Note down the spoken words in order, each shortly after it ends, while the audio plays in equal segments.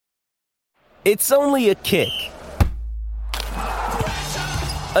It's only a kick,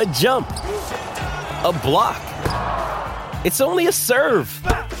 a jump, a block. It's only a serve.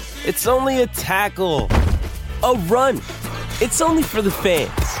 It's only a tackle, a run. It's only for the fans.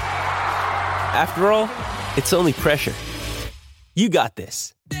 After all, it's only pressure. You got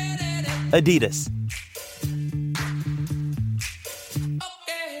this. Adidas.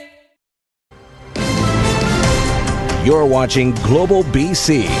 You're watching Global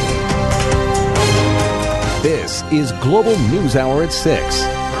BC. This is Global News Hour at 6.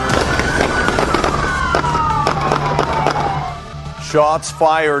 Shots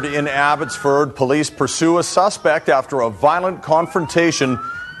fired in Abbotsford. Police pursue a suspect after a violent confrontation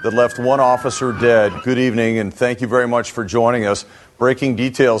that left one officer dead. Good evening, and thank you very much for joining us. Breaking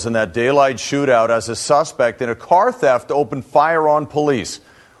details in that daylight shootout as a suspect in a car theft opened fire on police.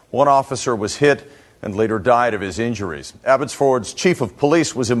 One officer was hit and later died of his injuries. Abbotsford's chief of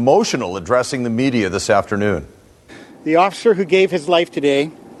police was emotional addressing the media this afternoon. The officer who gave his life today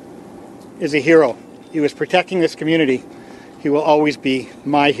is a hero. He was protecting this community. He will always be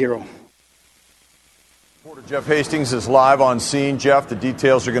my hero. Reporter Jeff Hastings is live on scene. Jeff, the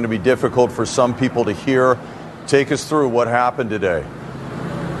details are going to be difficult for some people to hear. Take us through what happened today.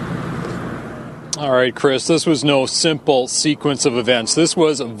 All right, Chris, this was no simple sequence of events. This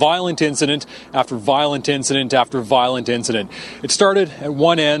was a violent incident after violent incident after violent incident. It started at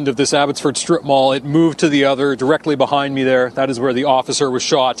one end of this Abbotsford strip mall. It moved to the other, directly behind me there. That is where the officer was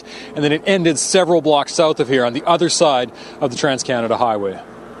shot. And then it ended several blocks south of here on the other side of the Trans-Canada Highway.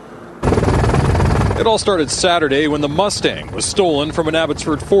 It all started Saturday when the Mustang was stolen from an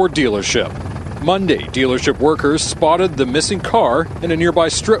Abbotsford Ford dealership. Monday, dealership workers spotted the missing car in a nearby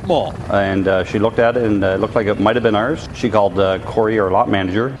strip mall. And she looked at it and it looked like it might have been ours. She called Corey, our lot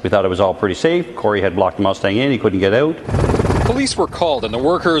manager. We thought it was all pretty safe. Corey had blocked the Mustang in. He couldn't get out. Police were called and the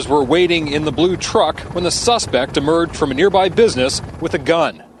workers were waiting in the blue truck when the suspect emerged from a nearby business with a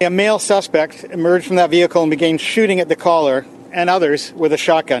gun. A male suspect emerged from that vehicle and began shooting at the caller and others with a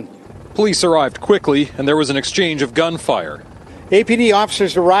shotgun. Police arrived quickly and there was an exchange of gunfire. APD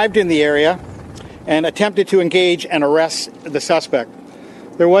officers arrived in the area and attempted to engage and arrest the suspect.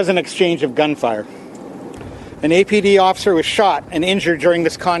 There was an exchange of gunfire. An APD officer was shot and injured during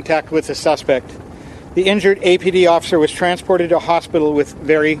this contact with the suspect. The injured APD officer was transported to a hospital with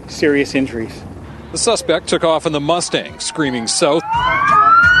very serious injuries. The suspect took off in the Mustang, screaming south.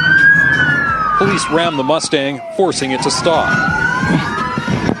 Police rammed the Mustang, forcing it to stop.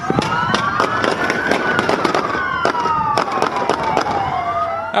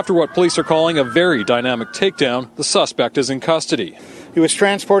 After what police are calling a very dynamic takedown, the suspect is in custody. He was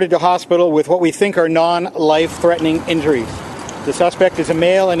transported to hospital with what we think are non-life-threatening injuries. The suspect is a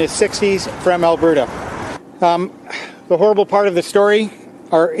male in his 60s from Alberta. The horrible part of the story,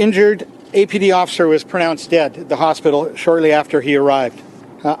 our injured APD officer was pronounced dead at the hospital shortly after he arrived.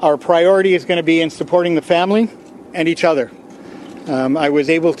 Our priority is going to be in supporting the family and each other. I was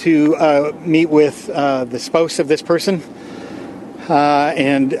able to meet with the spouse of this person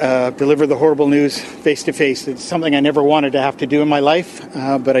and deliver the horrible news face-to-face. It's something I never wanted to have to do in my life,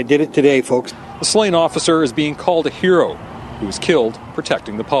 but I did it today, folks. The slain officer is being called a hero. He was killed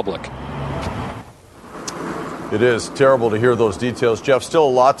protecting the public. It is terrible to hear those details. Jeff, still a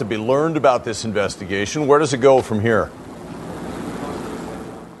lot to be learned about this investigation. Where does it go from here?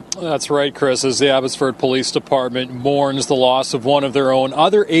 That's right, Chris. As the Abbotsford Police Department mourns the loss of one of their own,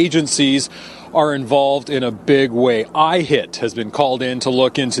 other agencies are involved in a big way. IHIT has been called in to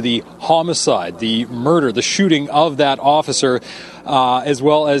look into the homicide, the murder, the shooting of that officer, as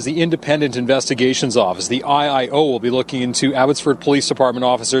well as the Independent Investigations Office. The IIO will be looking into Abbotsford Police Department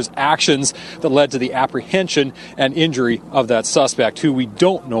officers' actions that led to the apprehension and injury of that suspect, who we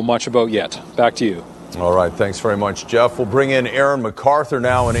don't know much about yet. Back to you. All right, thanks very much, Jeff. We'll bring in Aaron MacArthur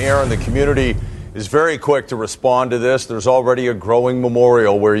now. And Aaron, the community is very quick to respond to this. There's already a growing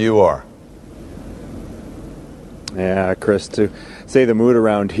memorial where you are. Yeah, Chris, to say the mood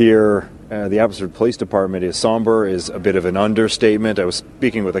around here, the Abbotsford Police Department is somber, is a bit of an understatement. I was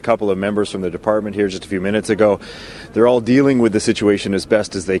speaking with a couple of members from the department here just a few minutes ago. They're all dealing with the situation as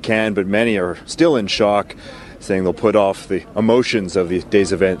best as they can, but many are still in shock, saying they'll put off the emotions of the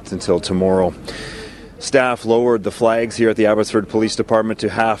day's event until tomorrow. Staff lowered the flags here at the Abbotsford Police Department to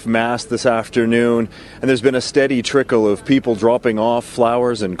half-mast this afternoon, and there's been a steady trickle of people dropping off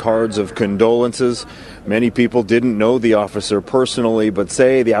flowers and cards of condolences. Many people didn't know the officer personally, but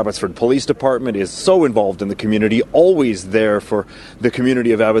say the Abbotsford Police Department is so involved in the community, always there for the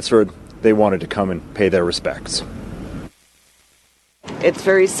community of Abbotsford, they wanted to come and pay their respects. It's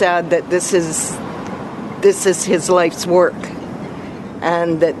very sad that this is his life's work.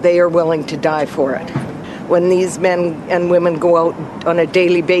 and that they are willing to die for it. When these men and women go out on a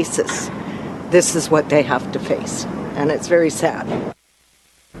daily basis, this is what they have to face, and it's very sad.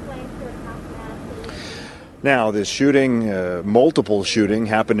 Now, this shooting, multiple shooting,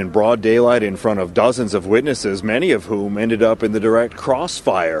 happened in broad daylight in front of dozens of witnesses, many of whom ended up in the direct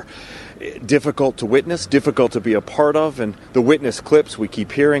crossfire. Difficult to witness, difficult to be a part of, and the witness clips we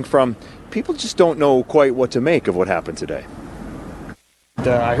keep hearing from, people just don't know quite what to make of what happened today.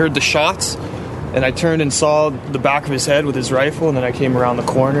 I heard the shots, and I turned and saw the back of his head with his rifle, and then I came around the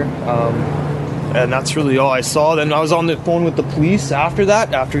corner, and that's really all I saw. Then I was on the phone with the police after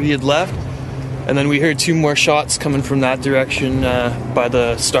that, after he had left. And then we heard 2 more shots coming from that direction by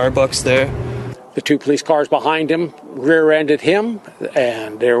the Starbucks there. The 2 police cars behind him rear-ended him,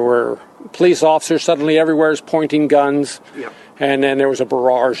 and there were police officers suddenly everywhere pointing guns. Yep. And then there was a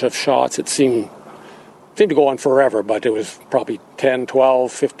barrage of shots. It seemed to go on forever, but it was probably 10,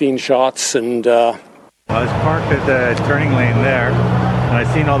 12, 15 shots. And I was parked at the turning lane there, and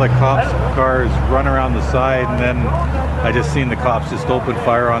I seen all the cops' cars run around the side, and then I just seen the cops just open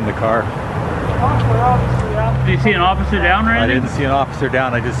fire on the car. Did you see an officer down, Randy? I didn't see an officer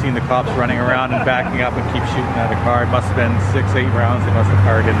down. I just seen the cops running around and backing up and keep shooting at a car. It must have been 6-8 rounds they must have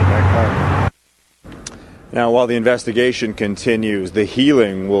fired into that car. Now, while the investigation continues, the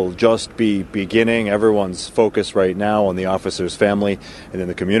healing will just be beginning. Everyone's focus right now on the officer's family, and then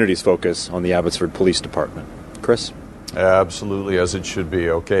the community's focus on the Abbotsford Police Department. Chris? Absolutely, as it should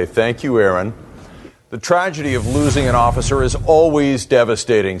be. Okay, thank you, Aaron. The tragedy of losing an officer is always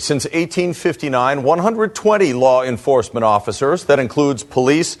devastating. Since 1859, 120 law enforcement officers, that includes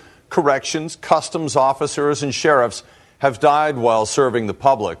police, corrections, customs officers, and sheriffs, have died while serving the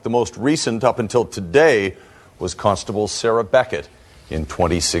public. The most recent, up until today, was Constable Sarah Beckett in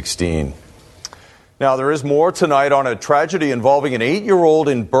 2016. Now, there is more tonight on a tragedy involving an 8-year-old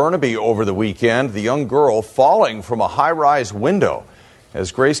in Burnaby over the weekend, the young girl falling from a high-rise window.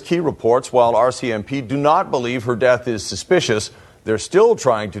 As Grace Key reports, while RCMP do not believe her death is suspicious, they're still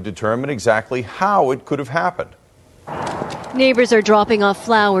trying to determine exactly how it could have happened. Neighbors are dropping off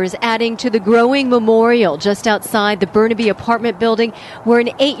flowers, adding to the growing memorial just outside the Burnaby apartment building where an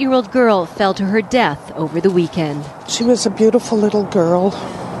 8-year-old girl fell to her death over the weekend. She was a beautiful little girl,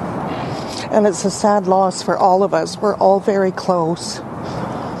 and it's a sad loss for all of us. We're all very close.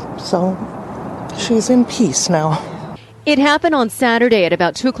 So she's in peace now. It happened on Saturday at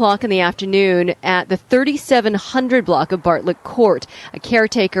about 2 o'clock in the afternoon at the 3700 block of Bartlett Court. A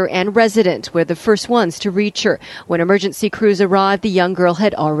caretaker and resident were the first ones to reach her. When emergency crews arrived, the young girl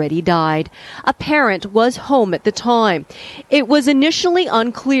had already died. A parent was home at the time. It was initially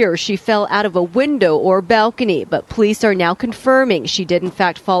unclear she fell out of a window or balcony, but police are now confirming she did in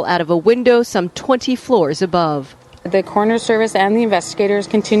fact fall out of a window some 20 floors above. The coroner service and the investigators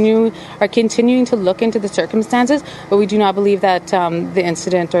are continuing to look into the circumstances, but we do not believe that the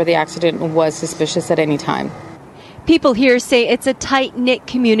incident or the accident was suspicious at any time. People here say it's a tight-knit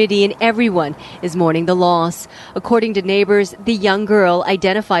community and everyone is mourning the loss. According to neighbors, the young girl,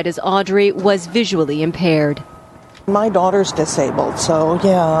 identified as Audrey, was visually impaired. My daughter's disabled, so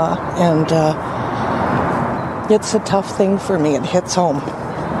yeah, and it's a tough thing for me. It hits home.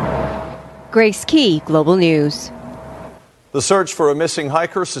 Grace Key, Global News. The search for a missing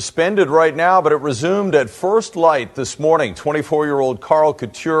hiker suspended right now, but it resumed at first light this morning. 24-year-old Carl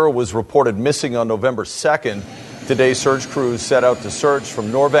Couture was reported missing on November 2nd. Today, search crews set out to search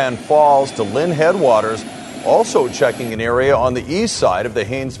from Norvan Falls to Lynn Headwaters, also checking an area on the east side of the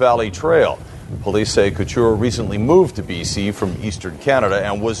Haines Valley Trail. Police say Couture recently moved to BC from Eastern Canada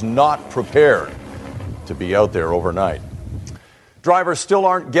and was not prepared to be out there overnight. Drivers still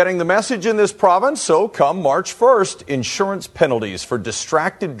aren't getting the message in this province, so come March 1st, insurance penalties for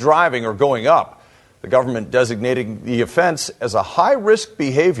distracted driving are going up. The government designating the offense as a high-risk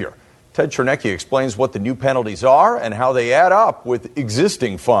behavior. Ted Chernecki explains what the new penalties are and how they add up with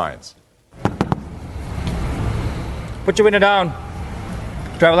existing fines. Put your window down.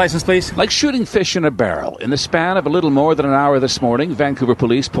 Driver license, please. Like shooting fish in a barrel. In the span of a little more than an hour this morning, Vancouver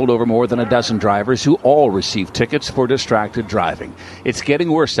police pulled over more than a dozen drivers who all received tickets for distracted driving. It's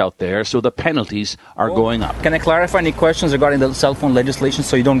getting worse out there, so the penalties are going up. Can I clarify any questions regarding the cell phone legislation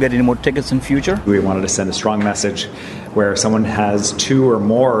so you don't get any more tickets in future? We wanted to send a strong message where if someone has 2 or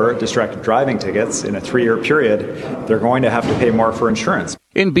more distracted driving tickets in a 3-year period, they're going to have to pay more for insurance.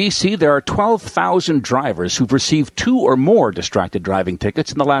 In BC, there are 12,000 drivers who've received 2 or more distracted driving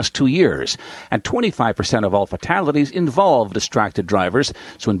tickets in the last 2 years. And 25% of all fatalities involve distracted drivers.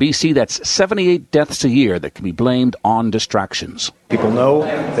 So in BC, that's 78 deaths a year that can be blamed on distractions. People know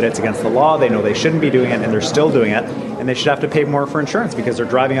that it's against the law, they know they shouldn't be doing it, and they're still doing it. and they should have to pay more for insurance because they're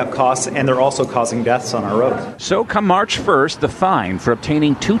driving up costs and they're also causing deaths on our roads. So come March 1st, the fine for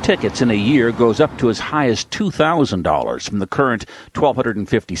obtaining 2 tickets in a year goes up to as high as $2,000 from the current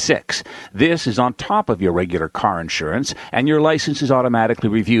 $1,256. This is on top of your regular car insurance, and your license is automatically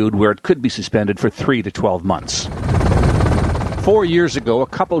reviewed where it could be suspended for 3 to 12 months. 4 years ago, a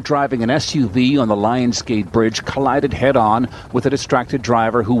couple driving an SUV on the Lionsgate Bridge collided head-on with a distracted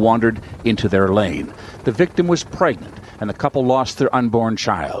driver who wandered into their lane. The victim was pregnant, and the couple lost their unborn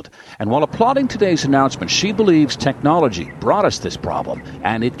child. And while applauding today's announcement, she believes technology brought us this problem,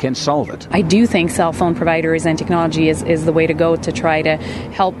 and it can solve it. I do think cell phone providers and technology is the way to go to try to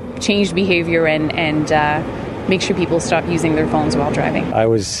help change behavior and make sure people stop using their phones while driving. I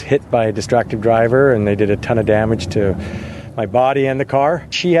was hit by a distracted driver, and they did a ton of damage to my body and the car.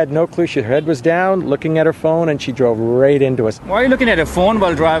 She had no clue. Her head was down, looking at her phone, and she drove right into us. Why are you looking at a phone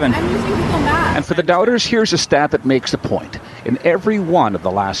while driving? I'm using Google Maps. And for the doubters, here's a stat that makes the point. In every one of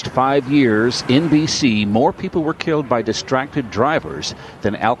the last 5 years in BC, more people were killed by distracted drivers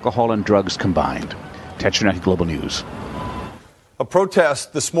than alcohol and drugs combined. Ted Chernecki, Global News. A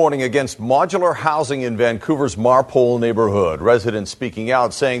protest this morning against modular housing in Vancouver's Marpole neighborhood. Residents speaking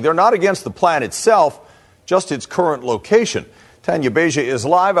out saying they're not against the plan itself, just its current location. Tanya Beja is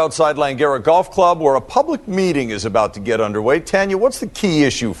live outside Langara Golf Club where a public meeting is about to get underway. Tanya, what's the key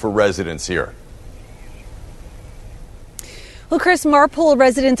issue for residents here? Well, Chris, Marpole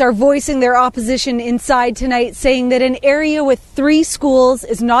residents are voicing their opposition inside tonight, saying that an area with 3 schools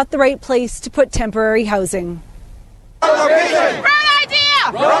is not the right place to put temporary housing.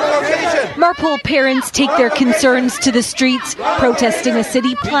 Marpole parents take their concerns to the streets, protesting a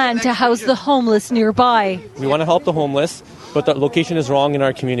city plan to house the homeless nearby. We want to help the homeless, but the location is wrong in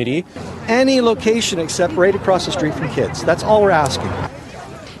our community. Any location except right across the street from kids. That's all we're asking.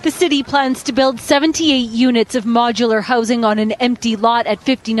 The city plans to build 78 units of modular housing on an empty lot at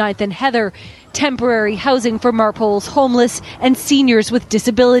 59th and Heather. Temporary housing for Marpole's homeless and seniors with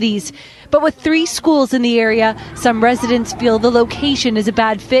disabilities. But with 3 schools in the area, some residents feel the location is a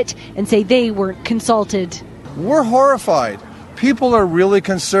bad fit and say they weren't consulted. We're horrified. People are really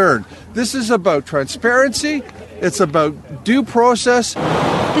concerned. This is about transparency. It's about due process.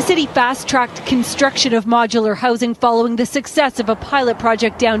 The city fast-tracked construction of modular housing following the success of a pilot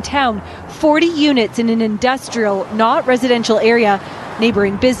project downtown. 40 units in an industrial, not residential area.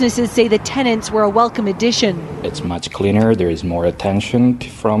 Neighboring businesses say the tenants were a welcome addition. It's much cleaner. There is more attention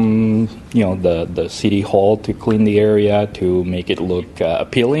from the city hall to clean the area to make it look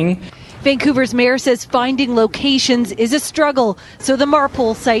appealing. Vancouver's mayor says finding locations is a struggle, so the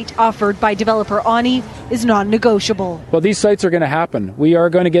Marpole site offered by developer Ani is non-negotiable. Well, these sites are going to happen. We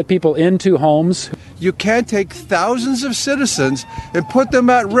are going to get people into homes. You can't take thousands of citizens and put them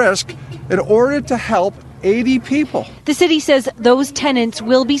at risk in order to help 80 people. The city says those tenants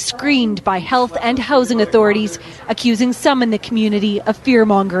will be screened by health and housing authorities, accusing some in the community of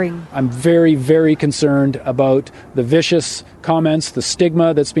fear-mongering. I'm very, very concerned about the vicious comments, the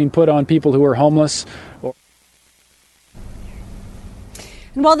stigma that's being put on people who are homeless.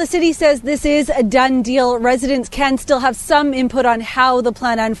 And while the city says this is a done deal, residents can still have some input on how the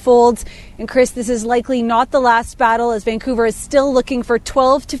plan unfolds. And Chris, this is likely not the last battle, as Vancouver is still looking for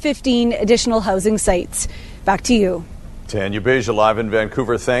 12 to 15 additional housing sites. Back to you. Tanya Beja live in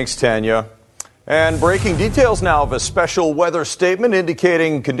Vancouver. Thanks, Tanya. And breaking details now of a special weather statement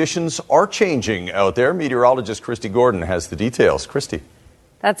indicating conditions are changing out there. Meteorologist Christy Gordon has the details. Christy.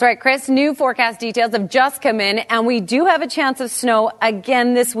 That's right, Chris. New forecast details have just come in, and we do have a chance of snow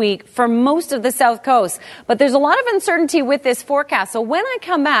again this week for most of the south coast. But there's a lot of uncertainty with this forecast. So when I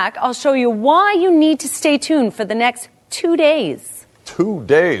come back, I'll show you why you need to stay tuned for the next 2 days. 2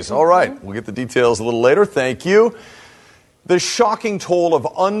 days. All right. We'll get the details a little later. Thank you. The shocking toll of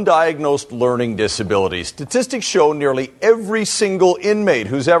undiagnosed learning disability. Statistics show nearly every single inmate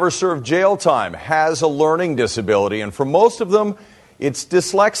who's ever served jail time has a learning disability, and for most of them, it's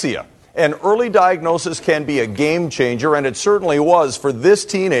dyslexia. And early diagnosis can be a game changer, and it certainly was for this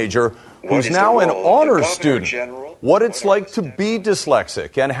teenager who's now an honors student. What it's like to be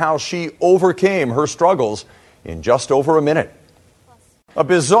dyslexic and how she overcame her struggles in just over a minute. A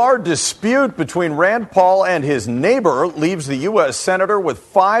bizarre dispute between Rand Paul and his neighbor leaves the U.S. Senator with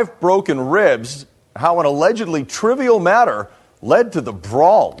 5 broken ribs. How an allegedly trivial matter led to the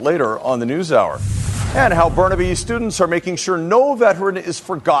brawl later on the NewsHour. And how Burnaby students are making sure no veteran is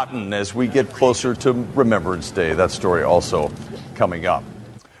forgotten as we get closer to Remembrance Day. That story also coming up.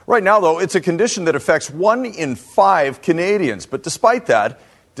 Right now, though, it's a condition that affects 1 in 5 Canadians. But despite that,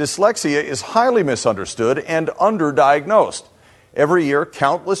 dyslexia is highly misunderstood and underdiagnosed. Every year,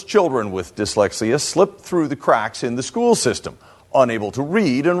 countless children with dyslexia slip through the cracks in the school system, unable to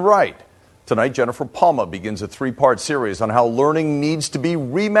read and write. Tonight, Jennifer Palma begins a 3-part series on how learning needs to be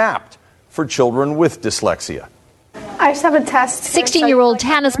remapped for children with dyslexia. I just have a test. 16-year-old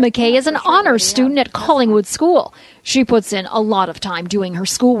Tanis McKay is an honors student at Collingwood School. She puts in a lot of time doing her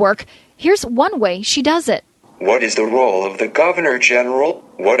schoolwork. Here's one way she does it. What is the role of the Governor General?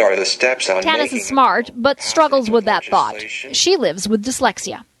 What are the steps on Tanis is smart, but struggles with that thought. She lives with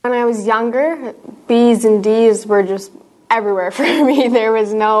dyslexia. When I was younger, B's and D's were just everywhere for me. There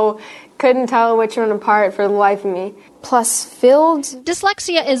was couldn't tell which one apart for the life of me. Plus filled.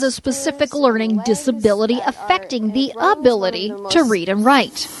 Dyslexia is a specific learning disability affecting the ability to read and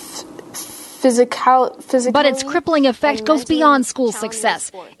write. But its crippling effect goes beyond school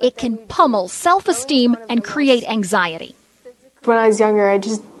success. It can pummel self-esteem and create anxiety. When I was younger, I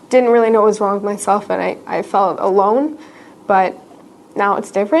just didn't really know what was wrong with myself, and I felt alone. But now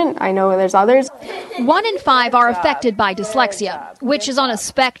it's different. I know there's others. 1 in 5 are affected by dyslexia, which is on a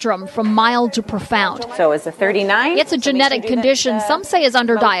spectrum from mild to profound. So it's a 39? It's a genetic condition some say is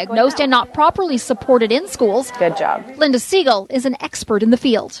underdiagnosed and not properly supported in schools. Good job. Linda Siegel is an expert in the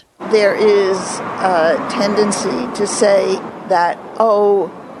field. There is a tendency to say that,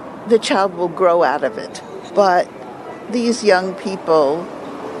 the child will grow out of it. But these young people,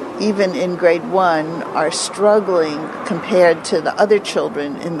 even in grade 1, are struggling compared to the other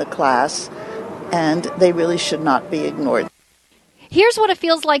children in the class, and they really should not be ignored. Here's what it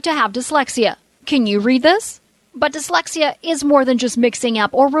feels like to have dyslexia. Can you read this? But dyslexia is more than just mixing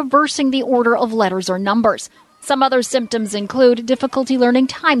up or reversing the order of letters or numbers. Some other symptoms include difficulty learning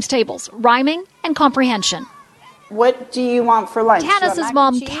times tables, rhyming, and comprehension. What do you want for lunch? Tanis's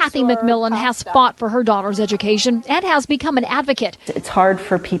mom, Kathy McMillan, has fought for her daughter's education and has become an advocate. It's hard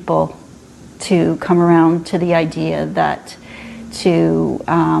for people to come around to the idea that to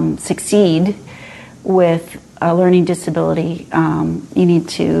succeed with a learning disability, you need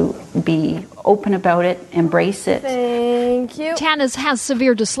to be open about it, embrace it. Thank you. Tanis has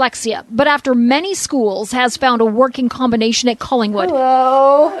severe dyslexia, but after many schools has found a working combination at Collingwood.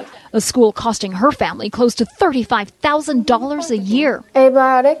 Hello. A school costing her family close to $35,000 a year.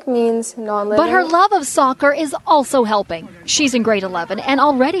 Abiotic means non-living. But her love of soccer is also helping. She's in grade 11 and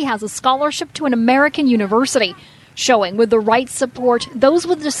already has a scholarship to an American university, showing with the right support, those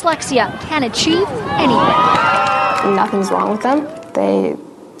with dyslexia can achieve anything. Nothing's wrong with them.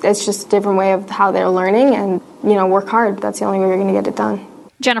 It's just a different way of how they're learning, and, work hard. That's the only way you're going to get it done.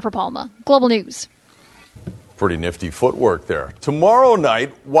 Jennifer Palma, Global News. Pretty nifty footwork there. Tomorrow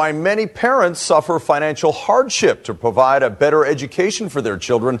night, why many parents suffer financial hardship to provide a better education for their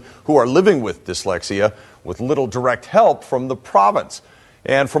children who are living with dyslexia with little direct help from the province.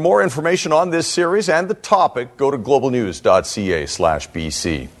 And for more information on this series and the topic, go to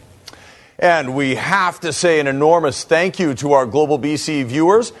globalnews.ca/BC. And we have to say an enormous thank you to our Global BC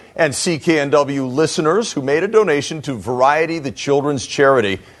viewers and CKNW listeners who made a donation to Variety, the children's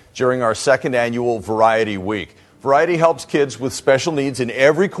charity, during our second annual Variety Week. Variety helps kids with special needs in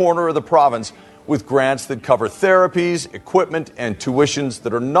every corner of the province with grants that cover therapies, equipment, and tuitions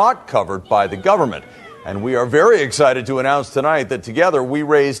that are not covered by the government. And we are very excited to announce tonight that together we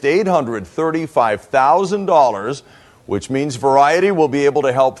raised $835,000, which means Variety will be able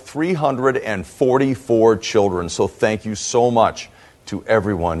to help 344 children. So thank you so much to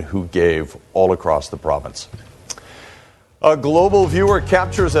everyone who gave all across the province. A Global viewer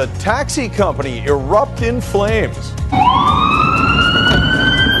captures a taxi company erupt in flames.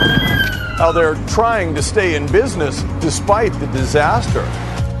 How they're trying to stay in business despite the disaster.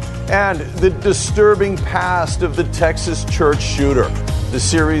 And the disturbing past of the Texas church shooter, the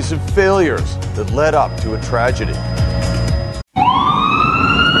series of failures that led up to a tragedy.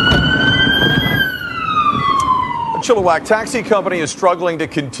 A Chilliwack taxi company is struggling to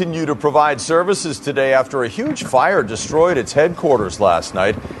continue to provide services today after a huge fire destroyed its headquarters last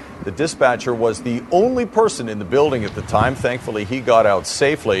night. The dispatcher was the only person in the building at the time. Thankfully, he got out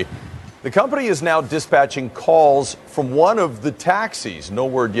safely. The company is now dispatching calls from one of the taxis. No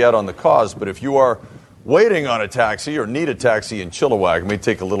word yet on the cause, but if you are waiting on a taxi or need a taxi in Chilliwack, it may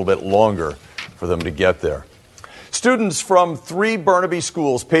take a little bit longer for them to get there. Students from 3 Burnaby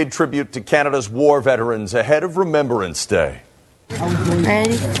schools paid tribute to Canada's war veterans ahead of Remembrance Day.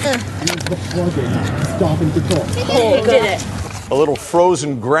 Ready? Did it. A little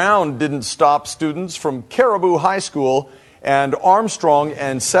frozen ground didn't stop students from Caribou High School and Armstrong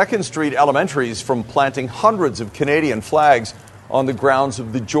and 2nd Street Elementaries from planting hundreds of Canadian flags on the grounds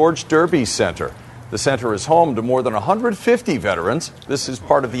of the George Derby Centre. The centre is home to more than 150 veterans. This is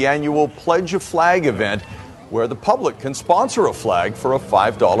part of the annual Pledge a Flag event, where the public can sponsor a flag for a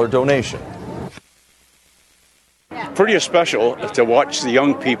 $5 donation. Pretty special to watch the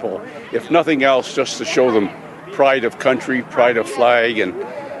young people, if nothing else, just to show them pride of country, pride of flag, and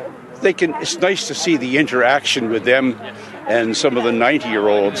it's nice to see the interaction with them and some of the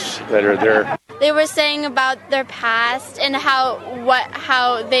 90-year-olds that are there. They were saying about their past and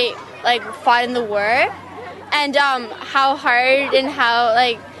how they fought in the war, and how hard and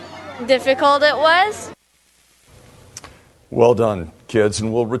how difficult it was. Well done, kids.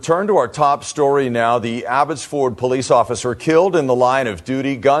 And we'll return to our top story now. The Abbotsford police officer killed in the line of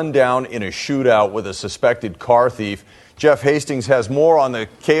duty, gunned down in a shootout with a suspected car thief. Jeff Hastings has more on the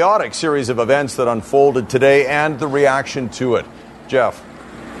chaotic series of events that unfolded today and the reaction to it. Jeff.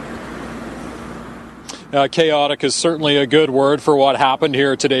 Chaotic is certainly a good word for what happened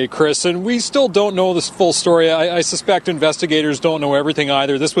here today, Chris, and we still don't know the full story. I suspect investigators don't know everything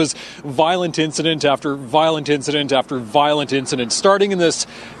either. This was violent incident after violent incident after violent incident, starting in this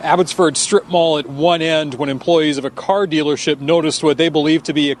Abbotsford strip mall at one end when employees of a car dealership noticed what they believed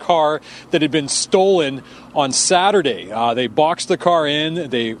to be a car that had been stolen on Saturday. They boxed the car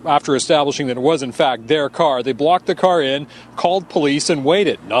in. After establishing that it was in fact their car, they blocked the car in, called police, and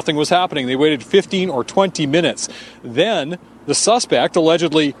waited. Nothing was happening. They waited 15 or 20 minutes. Then the suspect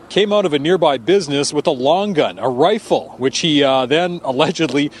allegedly came out of a nearby business with a long gun, a rifle, which he then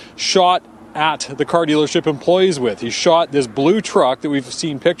allegedly shot at the car dealership employees with. He shot this blue truck that we've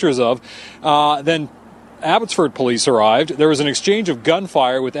seen pictures of. Then Abbotsford police arrived. There was an exchange of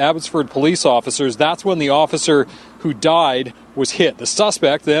gunfire with Abbotsford police officers. That's when the officer who died was hit. The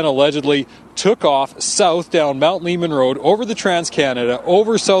suspect then allegedly took off south down Mount Lehman Road, over the Trans-Canada,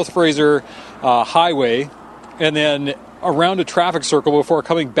 over South Fraser Highway, and then around a traffic circle before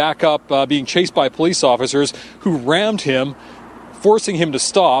coming back up, being chased by police officers who rammed him, forcing him to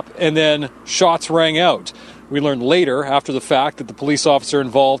stop, and then shots rang out. We learned later, after the fact, that the police officer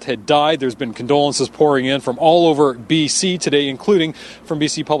involved had died. There's been condolences pouring in from all over BC today, including from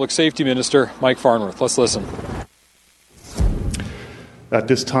BC Public Safety Minister Mike Farnworth. Let's listen. At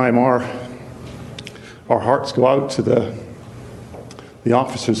this time, our hearts go out to the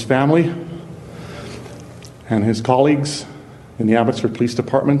officer's family and his colleagues in the Abbotsford Police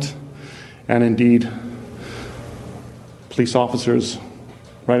Department, and indeed police officers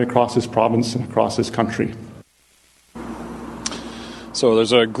right across this province and across this country. So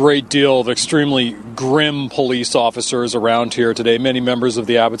there's a great deal of extremely grim police officers around here today. Many members of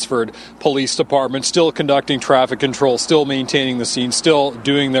the Abbotsford Police Department still conducting traffic control, still maintaining the scene, still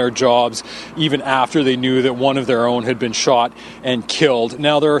doing their jobs, even after they knew that one of their own had been shot and killed.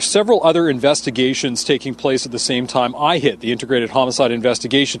 Now, there are several other investigations taking place at the same time. IHIT, the Integrated Homicide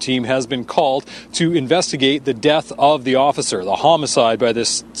Investigation Team, has been called to investigate the death of the officer, the homicide by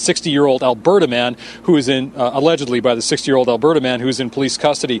this 60-year-old Alberta man who is allegedly by the 60-year-old Alberta man who is in police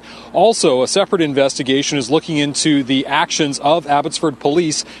custody. Also, a separate investigation is looking into the actions of Abbotsford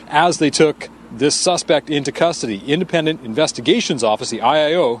police as they took this suspect into custody. Independent Investigations Office, the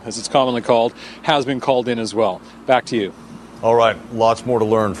IIO, as it's commonly called, has been called in as well. Back to you. All right, lots more to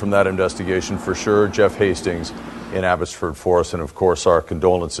learn from that investigation for sure. Jeff Hastings in Abbotsford for us, and of course our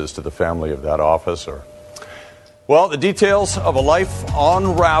condolences to the family of that officer. Well, the details of a life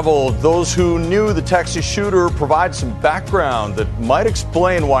unraveled. Those who knew the Texas shooter provide some background that might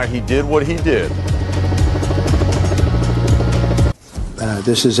explain why he did what he did.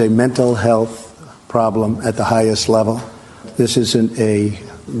 This is a mental health problem at the highest level. This isn't a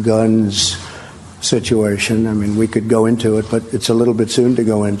guns situation. I mean, we could go into it, but it's a little bit soon to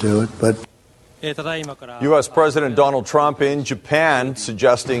go into it. But U.S. President Donald Trump in Japan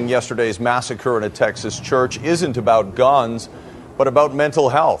suggesting yesterday's massacre in a Texas church isn't about guns, but about mental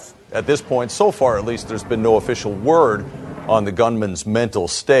health. At this point, so far at least, there's been no official word on the gunman's mental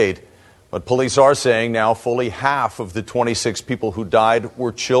state. But police are saying now fully half of the 26 people who died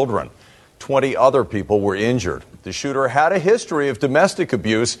were children. 20 other people were injured. The shooter had a history of domestic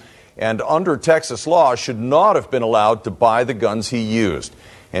abuse and under Texas law should not have been allowed to buy the guns he used.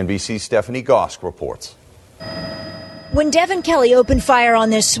 NBC's Stephanie Gosk reports. When Devin Kelly opened fire on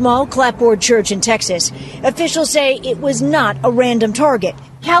this small clapboard church in Texas, officials say it was not a random target.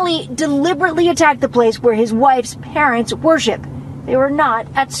 Kelly deliberately attacked the place where his wife's parents worship. They were not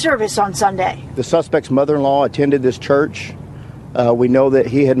at service on Sunday. the suspect's mother-in-law attended this church. We know that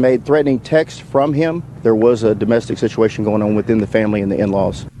he had made threatening texts from him. There was a domestic situation going on within the family and the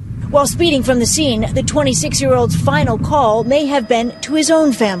in-laws. While speeding from the scene, the 26-year-old's final call may have been to his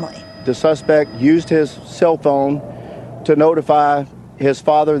own family. The suspect used his cell phone to notify his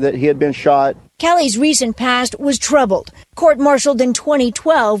father that he had been shot. Kelly's recent past was troubled. Court-martialed in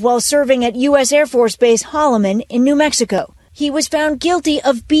 2012 while serving at U.S. Air Force Base Holloman in New Mexico. He was found guilty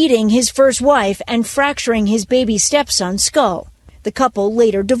of beating his first wife and fracturing his baby stepson's skull. The couple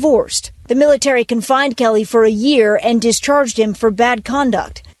later divorced. The military confined Kelly for a year and discharged him for bad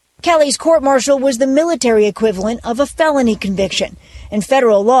conduct. Kelly's court-martial was the military equivalent of a felony conviction, and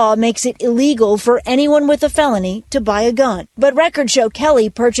federal law makes it illegal for anyone with a felony to buy a gun. But records show Kelly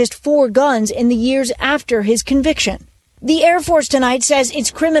purchased 4 guns in the years after his conviction. The Air Force tonight says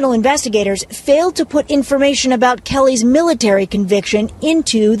its criminal investigators failed to put information about Kelly's military conviction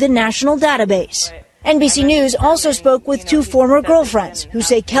into the national database. NBC News also spoke with 2 former girlfriends who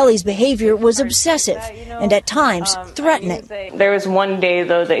say Kelly's behavior was obsessive and at times threatening. There was one day,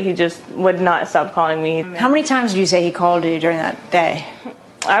 though, that he just would not stop calling me. How many times do you say he called you during that day?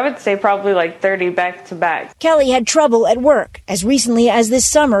 I would say probably like 30 back to back. Kelly had trouble at work. As recently as this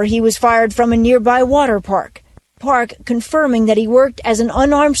summer, he was fired from a nearby water park. Park confirming that he worked as an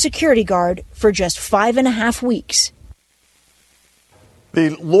unarmed security guard for just 5.5 weeks.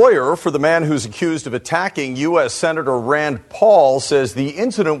 The lawyer for the man who's accused of attacking U.S. Senator Rand Paul says the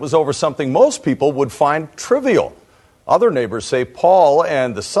incident was over something most people would find trivial. Other neighbors say Paul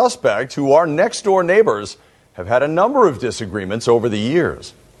and the suspect, who are next-door neighbors, have had a number of disagreements over the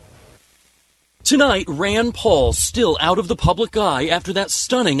years. Tonight, Rand Paul still out of the public eye after that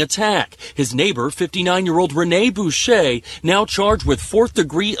stunning attack. His neighbor, 59-year-old Rene Boucher, now charged with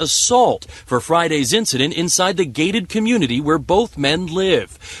 4th-degree assault for Friday's incident inside the gated community where both men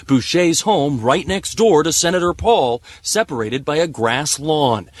live. Boucher's home right next door to Senator Paul, separated by a grass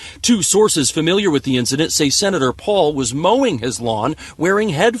lawn. 2 sources familiar with the incident say Senator Paul was mowing his lawn wearing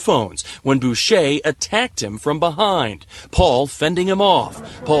headphones when Boucher attacked him from behind. Paul fending him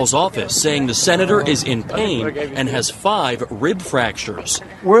off. Paul's office saying the senator is in pain and has 5 rib fractures.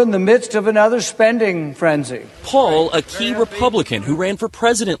 We're in the midst of another spending frenzy. Paul, a key Republican who ran for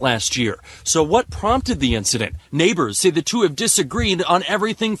president last year. So what prompted the incident? Neighbors say the two have disagreed on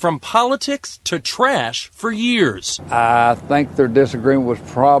everything from politics to trash for years. I think their disagreement was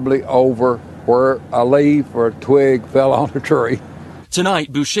probably over where a leaf or a twig fell on a tree.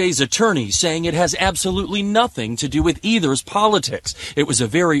 Tonight, Boucher's attorney saying it has absolutely nothing to do with either's politics. It was a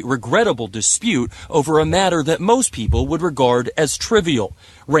very regrettable dispute over a matter that most people would regard as trivial.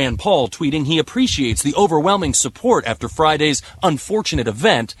 Rand Paul tweeting he appreciates the overwhelming support after Friday's unfortunate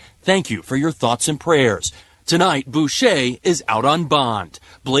event. Thank you for your thoughts and prayers. Tonight, Boucher is out on bond.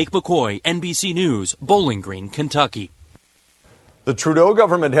 Blake McCoy, NBC News, Bowling Green, Kentucky. The Trudeau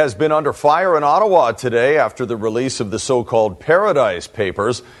government has been under fire in Ottawa today after the release of the so-called Paradise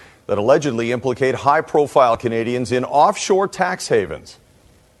Papers that allegedly implicate high-profile Canadians in offshore tax havens.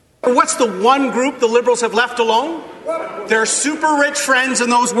 What's the one group the Liberals have left alone? Their super-rich friends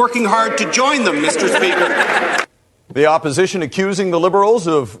and those working hard to join them, Mr. Speaker. The opposition accusing the Liberals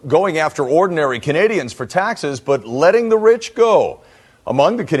of going after ordinary Canadians for taxes but letting the rich go.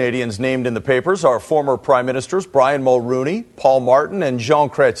 Among the Canadians named in the papers are former Prime Ministers Brian Mulroney, Paul Martin, and Jean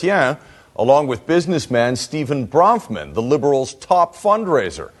Chrétien, along with businessman Stephen Bronfman, the Liberals' top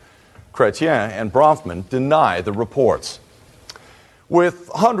fundraiser. Chrétien and Bronfman deny the reports. With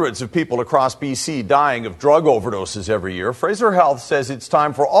hundreds of people across BC dying of drug overdoses every year, Fraser Health says it's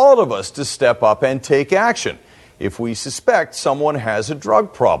time for all of us to step up and take action if we suspect someone has a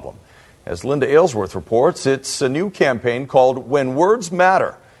drug problem. As Linda Aylesworth reports, it's a new campaign called When Words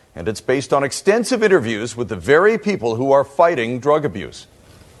Matter, and it's based on extensive interviews with the very people who are fighting drug abuse.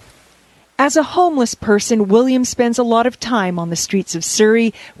 As a homeless person, William spends a lot of time on the streets of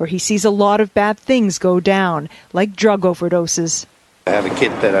Surrey, where he sees a lot of bad things go down, like drug overdoses. I have a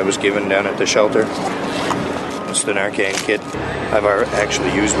kit that I was given down at the shelter. It's the Narcan kit. I've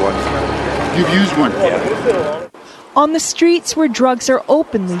actually used one. You've used one? Yeah. On the streets where drugs are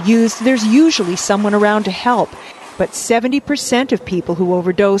openly used, there's usually someone around to help. But 70% of people who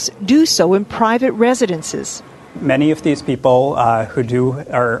overdose do so in private residences. Many of these people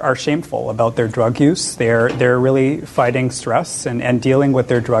are shameful about their drug use. They're really fighting stress and dealing with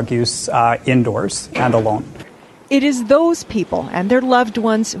their drug use indoors and alone. It is those people and their loved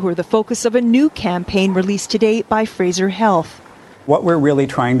ones who are the focus of a new campaign released today by Fraser Health. What we're really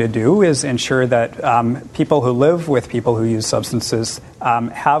trying to do is ensure that people who live with people who use substances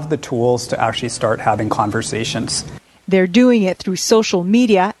have the tools to actually start having conversations. They're doing it through social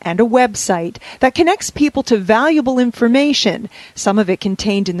media and a website that connects people to valuable information, some of it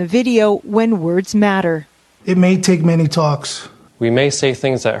contained in the video When Words Matter. It may take many talks. We may say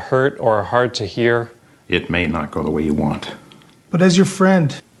things that hurt or are hard to hear. It may not go the way you want. But as your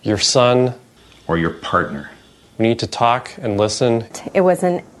friend, your son, or your partner, we need to talk and listen. It was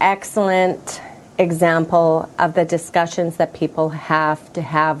an excellent example of the discussions that people have to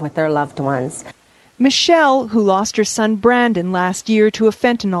have with their loved ones. Michelle, who lost her son Brandon last year to a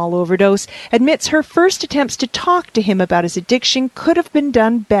fentanyl overdose, admits her first attempts to talk to him about his addiction could have been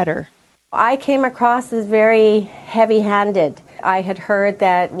done better. I came across as very heavy-handed. I had heard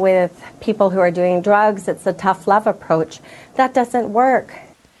that with people who are doing drugs, it's a tough love approach. That doesn't work.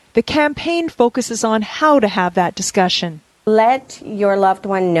 The campaign focuses on how to have that discussion. Let your loved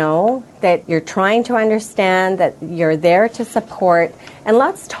one know that you're trying to understand, that you're there to support, and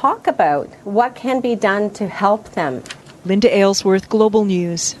let's talk about what can be done to help them. Linda Aylesworth, Global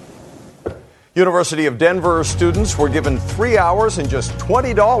News. University of Denver students were given 3 hours and just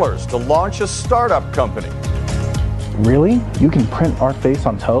 $20 to launch a startup company. Really? You can print our face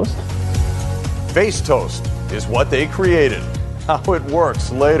on toast? Face Toast is what they created. How it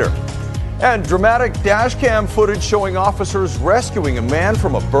works later. And dramatic dash cam footage showing officers rescuing a man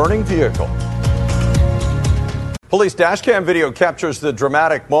from a burning vehicle. Police dash cam video captures the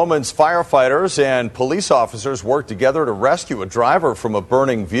dramatic moments firefighters and police officers work together to rescue a driver from a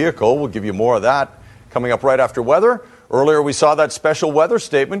burning vehicle. We'll give you more of that coming up right after weather. Earlier we saw that special weather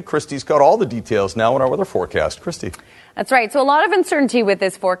statement. Christy's got all the details now in our weather forecast. Christy. That's right. So a lot of uncertainty with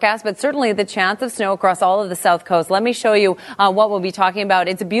this forecast, but certainly the chance of snow across all of the South Coast. Let me show you what we'll be talking about.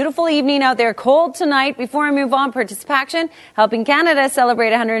 It's a beautiful evening out there, cold tonight. Before I move on, Participation Helping Canada celebrate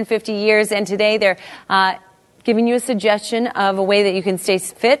 150 years, and today they're giving you a suggestion of a way that you can stay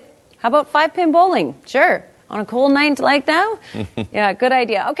fit. How about 5-pin bowling? Sure. On a cold night like now? Yeah, good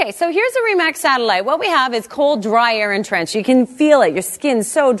idea. Okay, so here's a RE/MAX satellite. What we have is cold, dry air entrenched. You can feel it. Your skin's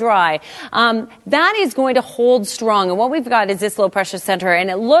so dry. That is going to hold strong. And what we've got is this low-pressure center, and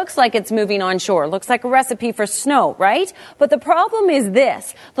it looks like it's moving onshore. Looks like a recipe for snow, right? But the problem is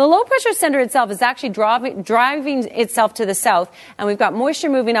this. The low-pressure center itself is actually driving itself to the south, and we've got moisture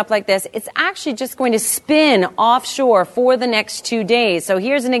moving up like this. It's actually just going to spin offshore for the next 2 days. So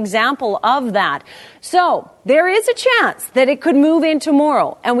here's an example of that. So there is a chance that it could move in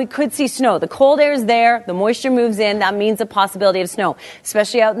tomorrow and we could see snow. The cold air is there. The moisture moves in. That means a possibility of snow,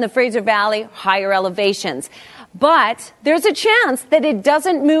 especially out in the Fraser Valley, higher elevations. But there's a chance that it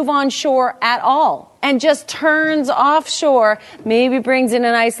doesn't move onshore at all and just turns offshore, maybe brings in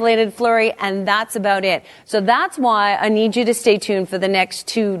an isolated flurry, and that's about it. So that's why I need you to stay tuned for the next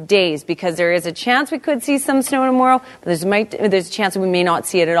 2 days, because there is a chance we could see some snow tomorrow, but there's a chance that we may not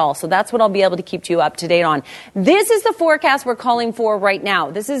see it at all. So that's what I'll be able to keep you up to date on. This is the forecast we're calling for right now.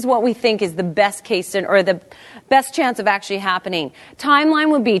 This is what we think is the best case, or the best chance of actually happening.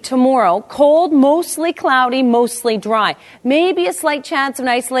 Timeline would be tomorrow, cold, mostly cloudy, mostly dry. Maybe a slight chance of an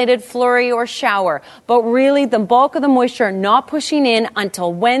isolated flurry or shower, but really the bulk of the moisture not pushing in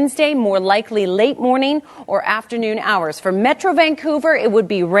until Wednesday, more likely late morning or afternoon hours. For Metro Vancouver, it would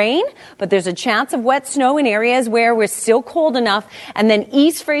be rain, but there's a chance of wet snow in areas where we're still cold enough. And then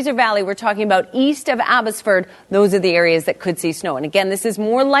East Fraser Valley, we're talking about east of Abbotsford, those are the areas that could see snow. And again, this is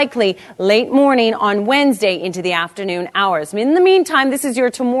more likely late morning on Wednesday into the afternoon hours. In the meantime, this is your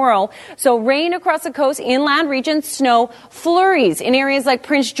tomorrow. So rain across the coast, inland regions, snow, flurries in areas like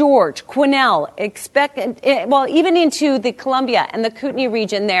Prince George, Quesnel, even into the Columbia and the Kootenay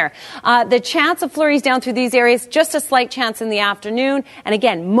region there. The chance of flurries down through these areas, just a slight chance in the afternoon. And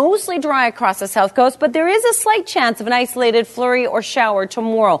again, mostly dry across the south coast, but there is a slight chance of an isolated flurry or shower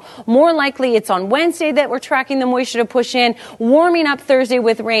tomorrow. More likely it's on Wednesday that we're tracking the moisture to push in, warming up Thursday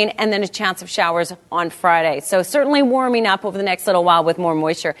with rain, and then a chance of showers on Friday. So certainly warming up over the next little while with more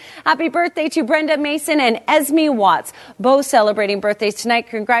moisture. Happy birthday to Brenda Mason and Esme Watts, both celebrating birthdays tonight.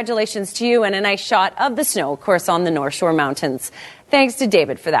 Congratulations to you, and a nice shot of the snow, of course, on the North Shore Mountains. Thanks to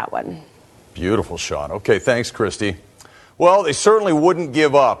David for that one. Beautiful shot. Okay, thanks, Christy. Well, they certainly wouldn't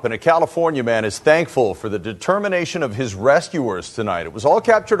give up, and a California man is thankful for the determination of his rescuers tonight. It was all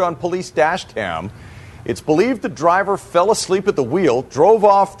captured on police dash cam. It's believed the driver fell asleep at the wheel, drove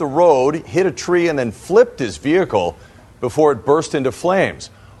off the road, hit a tree, and then flipped his vehicle before it burst into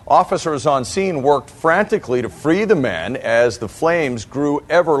flames. Officers on scene worked frantically to free the man as the flames grew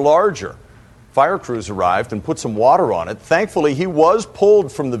ever larger. Fire crews arrived and put some water on it. Thankfully, he was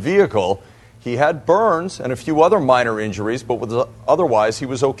pulled from the vehicle. He had burns and a few other minor injuries, but otherwise he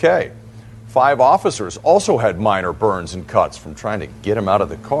was okay. 5 officers also had minor burns and cuts from trying to get him out of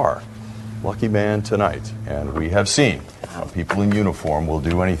the car. Lucky man tonight. And we have seen how people in uniform will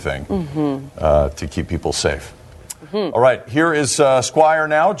do anything to keep people safe. All right, here is Squire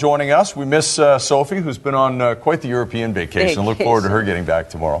now joining us. We miss Sophie, who's been on quite the European vacation. Look forward to her getting back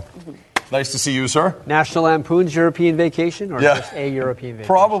tomorrow. Nice to see you, sir. National Lampoon's European Vacation, or just a European vacation?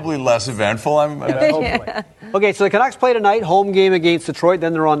 Probably less eventful. Okay, so the Canucks play tonight, home game against Detroit,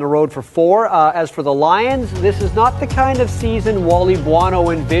 then they're on the road for 4. As for the Lions, this is not the kind of season Wally Buono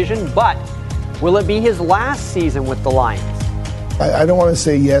envisioned, but will it be his last season with the Lions? I don't want to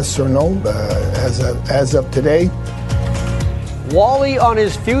say yes or no as of today. Wally on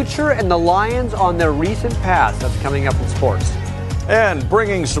his future and the Lions on their recent past. That's coming up in sports. And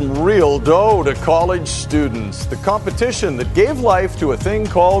bringing some real dough to college students. The competition that gave life to a thing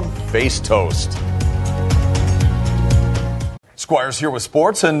called Face Toast. Squire's here with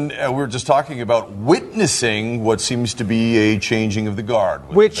sports, and we were just talking about witnessing what seems to be a changing of the guard.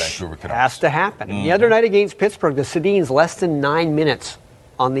 Which has to happen. Mm-hmm. The other night against Pittsburgh, the Sedins less than 9 minutes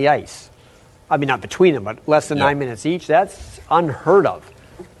on the ice. I mean, not between them, but less than 9 minutes each. That's unheard of.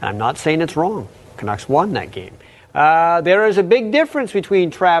 And I'm not saying it's wrong. Canucks won that game. There is a big difference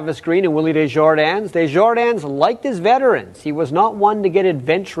between Travis Green and Willie Desjardins. Desjardins liked his veterans. He was not one to get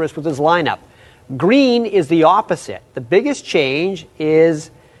adventurous with his lineup. Green is the opposite. The biggest change is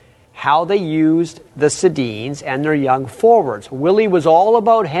how they used the Sedins and their young forwards. Willie was all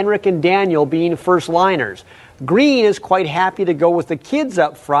about Henrik and Daniel being first liners. Green is quite happy to go with the kids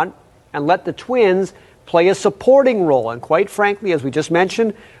up front and let the Twins play a supporting role. And quite frankly, as we just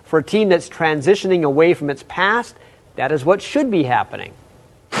mentioned, for a team that's transitioning away from its past, that is what should be happening.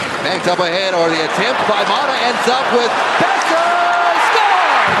 Banked up ahead, or the attempt by Mata ends up with Becker! Scores!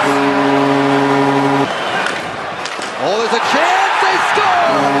 Oh, there's a chance, they score!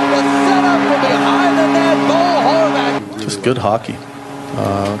 The setup from behind the net, Bo Horvat. Just good hockey.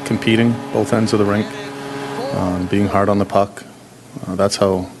 Competing both ends of the rink, being hard on the puck. That's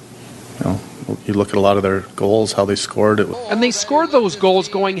how, you look at a lot of their goals, how they scored it. And they scored those goals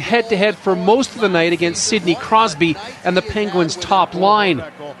going head-to-head for most of the night against Sidney Crosby and the Penguins' top line.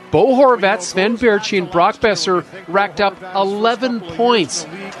 Bo Horvat, Sven Baertschi, and Brock Besser racked up 11 points.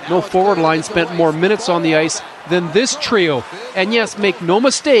 No forward line spent more minutes on the ice than this trio. And yes, make no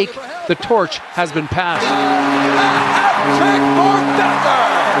mistake, the torch has been passed.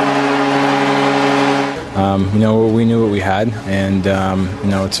 We knew what we had, and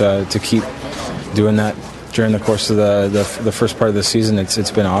to keep doing that during the course of the first part of the season,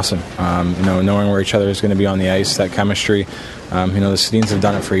 it's been awesome. Knowing where each other is going to be on the ice, that chemistry. The Sedins have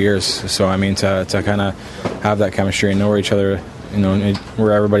done it for years, so to kind of have that chemistry and know where each other,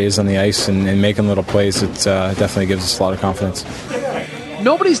 where everybody is on the ice and making little plays, it definitely gives us a lot of confidence.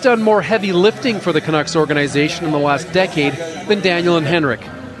 Nobody's done more heavy lifting for the Canucks organization in the last decade than Daniel and Henrik.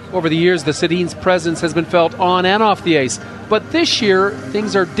 Over the years, the Sedins' presence has been felt on and off the ice. But this year,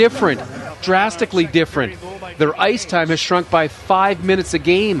 things are different, drastically different. Their ice time has shrunk by 5 minutes a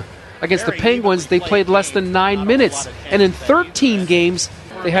game. Against the Penguins, they played less than 9 minutes. And in 13 games,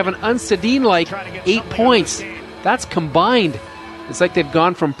 they have an un-Sedin-like 8 points. That's combined. It's like they've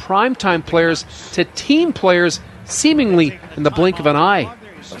gone from primetime players to team players seemingly in the blink of an eye.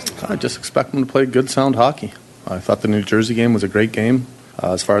 I just expect them to play good, sound hockey. I thought the New Jersey game was a great game.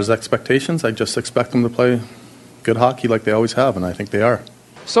 As far as expectations, I just expect them to play good hockey like they always have, and I think they are.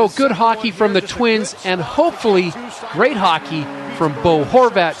 So good hockey from the Twins, and hopefully great hockey from Bo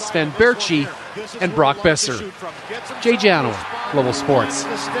Horvat, Sven Baertschi, and Brock Besser. Jay Jano, Global Sports.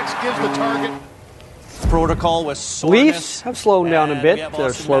 Protocol was Leafs have slowed down a bit.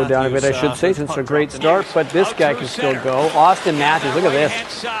 They're slowed down a bit, I should say, since a great start. But this guy can still go. Austin Matthews, look at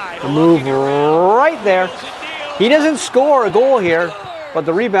this. The move right there. He doesn't score a goal here, but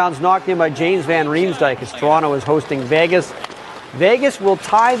the rebound's knocked in by James Van Riemsdyk as Toronto is hosting Vegas. Vegas will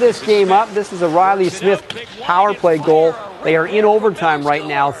tie this game up. This is a Riley Smith power play goal. They are in overtime right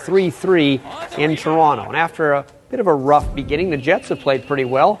now, 3-3 in Toronto. And after a bit of a rough beginning, the Jets have played pretty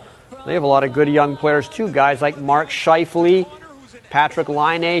well. They have a lot of good young players too, guys like Mark Scheifele, Patrick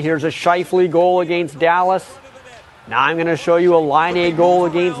Laine. Here's a Scheifele goal against Dallas. Now I'm going to show you a Laine goal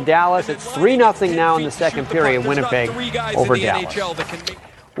against Dallas. It's 3-0 now in the second period, Winnipeg over Dallas.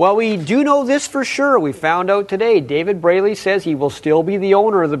 Well, we do know this for sure. We found out today. David Braley says he will still be the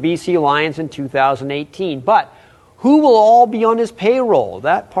owner of the BC Lions in 2018. But who will all be on his payroll?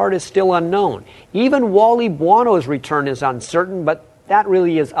 That part is still unknown. Even Wally Buono's return is uncertain, but that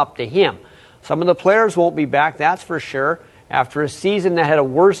really is up to him. Some of the players won't be back, that's for sure, after a season that had a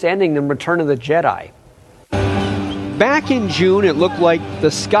worse ending than Return of the Jedi. Back in June, it looked like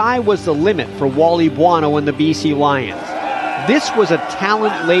the sky was the limit for Wally Buono and the BC Lions. This was a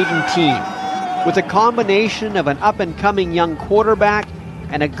talent-laden team with a combination of an up-and-coming young quarterback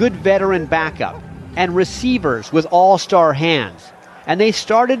and a good veteran backup and receivers with all-star hands. And they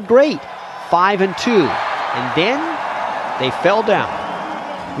started great, 5-2, and then they fell down.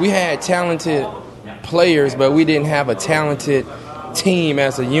 We had talented players, but we didn't have a talented team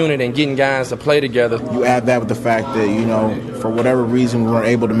as a unit and getting guys to play together. You add that with the fact that, for whatever reason, we weren't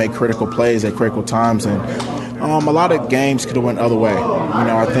able to make critical plays at critical times, and a lot of games could have went the other way.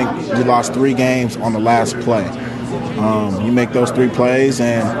 I think we lost 3 games on the last play. You make those 3 plays,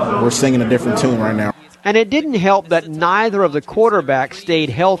 and we're singing a different tune right now. And it didn't help that neither of the quarterbacks stayed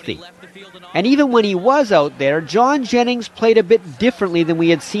healthy. And even when he was out there, John Jennings played a bit differently than we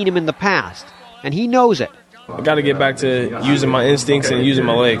had seen him in the past, and he knows it. I got to get back to using my instincts and using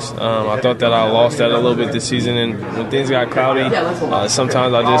my legs. I thought that I lost that a little bit this season, and when things got cloudy,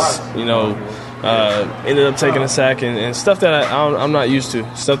 sometimes I just, ended up taking a sack and stuff that I'm not used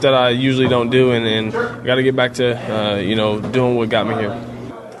to, stuff that I usually don't do, and I got to get back to, doing what got me here.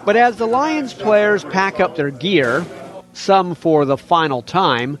 But as the Lions players pack up their gear, some for the final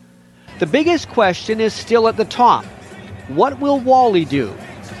time, the biggest question is still at the top. What will Wally do?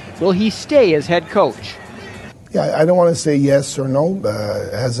 Will he stay as head coach? Yeah, I don't want to say yes or no.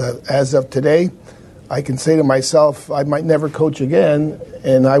 As of today, I can say to myself, I might never coach again,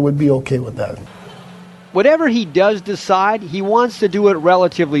 and I would be okay with that. Whatever he does decide, he wants to do it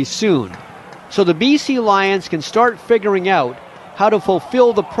relatively soon, so the BC Lions can start figuring out how to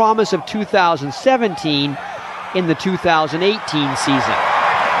fulfill the promise of 2017 in the 2018 season.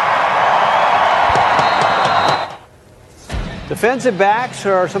 Defensive backs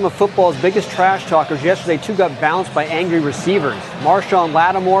are some of football's biggest trash talkers. Yesterday, 2 got bounced by angry receivers. Marshawn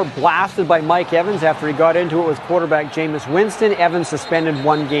Lattimore blasted by Mike Evans after he got into it with quarterback Jameis Winston. Evans suspended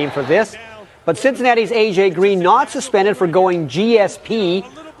 1 game for this. But Cincinnati's A.J. Green not suspended for going GSP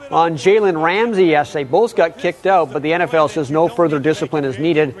on Jalen Ramsey yesterday. Both got kicked out, but the NFL says no further discipline is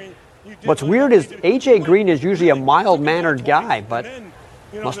needed. What's weird is A.J. Green is usually a mild-mannered guy, but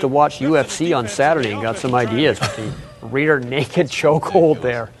must have watched UFC on Saturday and got some ideas with the rear naked chokehold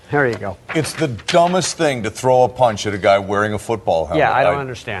there. There you go. It's the dumbest thing to throw a punch at a guy wearing a football helmet. Yeah, I don't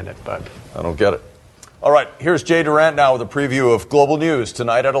understand it, but I don't get it. All right, here's Jay Durant now with a preview of Global News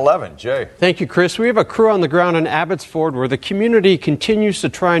tonight at 11. Jay. Thank you, Chris. We have a crew on the ground in Abbotsford where the community continues to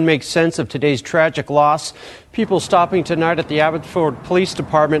try and make sense of today's tragic loss. People stopping tonight at the Abbotsford Police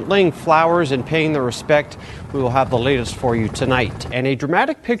Department, laying flowers and paying their respect. We will have the latest for you tonight. And a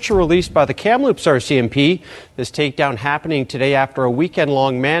dramatic picture released by the Kamloops RCMP. This takedown happening today after a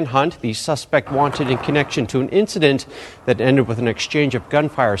weekend-long manhunt. The suspect wanted in connection to an incident that ended with an exchange of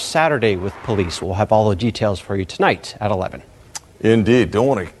gunfire Saturday with police. We'll have all the details for you tonight at 11. Indeed. Don't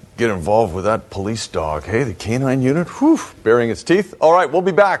want to get involved with that police dog. Hey, the canine unit, baring its teeth. All right, we'll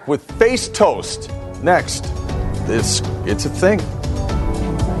be back with Face Toast next. It's a thing.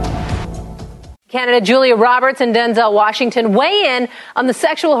 Canada Julia Roberts and Denzel Washington weigh in on the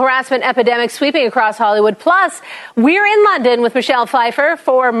sexual harassment epidemic sweeping across Hollywood. Plus, we're in London with Michelle Pfeiffer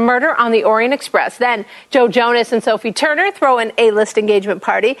for Murder on the Orient Express. Then Joe Jonas and Sophie Turner throw an A-list engagement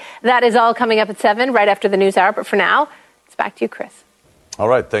party. That is all coming up at 7 right after the news hour. But for now, it's back to you, Chris. All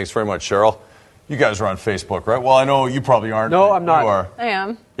right. Thanks very much, Cheryl. You guys are on Facebook, right? Well, I know you probably aren't. No, I'm not. You are. I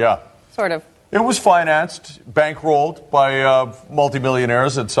am. Yeah. Sort of. It was financed, bankrolled by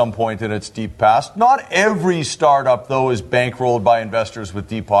multimillionaires at some point in its deep past. Not every startup, though, is bankrolled by investors with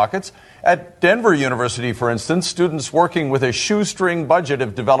deep pockets. At Denver University, for instance, students working with a shoestring budget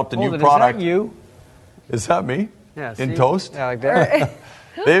have developed a new product. Is that you? Is that me? Yeah, in toast? Yeah, like that.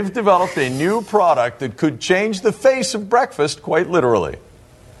 They've developed a new product that could change the face of breakfast, quite literally.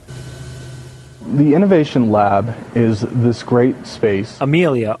 The Innovation Lab is this great space.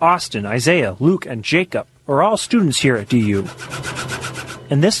 Amelia, Austin, Isaiah, Luke, and Jacob are all students here at DU.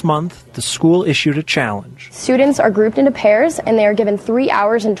 And this month, the school issued a challenge. Students are grouped into pairs, and they are given 3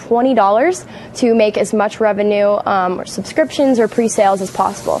 hours and $20 to make as much revenue or subscriptions or pre-sales as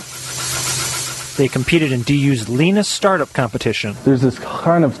possible. They competed in DU's leanest startup competition. There's this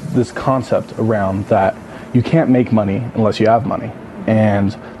concept around that you can't make money unless you have money.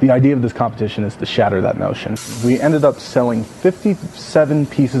 And the idea of this competition is to shatter that notion. We ended up selling 57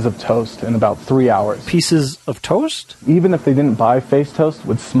 pieces of toast in about 3 hours. Pieces of toast? Even if they didn't buy Face Toast,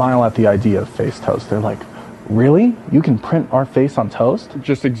 would smile at the idea of Face Toast. They're like, really? You can print our face on toast?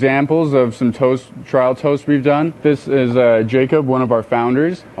 Just examples of some trial toast we've done. This is Jacob, one of our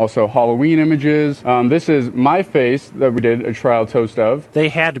founders. Also Halloween images. This is my face that we did a trial toast of. They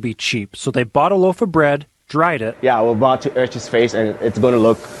had to be cheap, so they bought a loaf of bread, dried it. Yeah, we're about to etch his face, and it's going to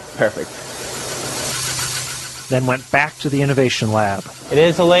look perfect. Then went back to the Innovation Lab. It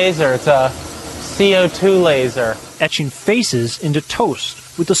is a laser. It's a CO2 laser. Etching faces into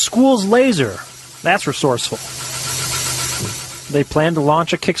toast with the school's laser. That's resourceful. They plan to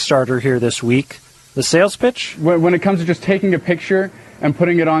launch a Kickstarter here this week. The sales pitch? When it comes to just taking a picture and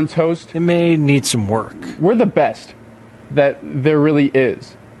putting it on toast, it may need some work. We're the best. that there really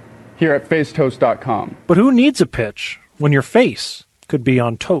is here at facetoast.com. But who needs a pitch when your face could be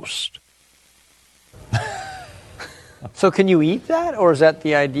on toast? So can you eat that, or is that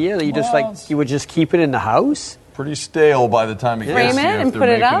the idea that you would just keep it in the house? Pretty stale by the time it gets Frame here it and if put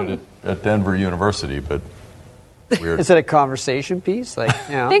they're it up? making it at Denver University, but weird. Is it a conversation piece? Like,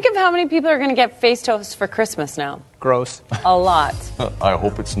 you know, Think of how many people are going to get face toast for Christmas now. gross. A lot. I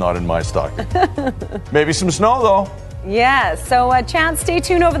hope it's not in my stocking. Maybe some snow, though. Yeah, so Chance, stay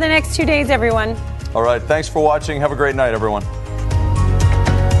tuned over the next 2 days, everyone. All right, thanks for watching. Have a great night, everyone.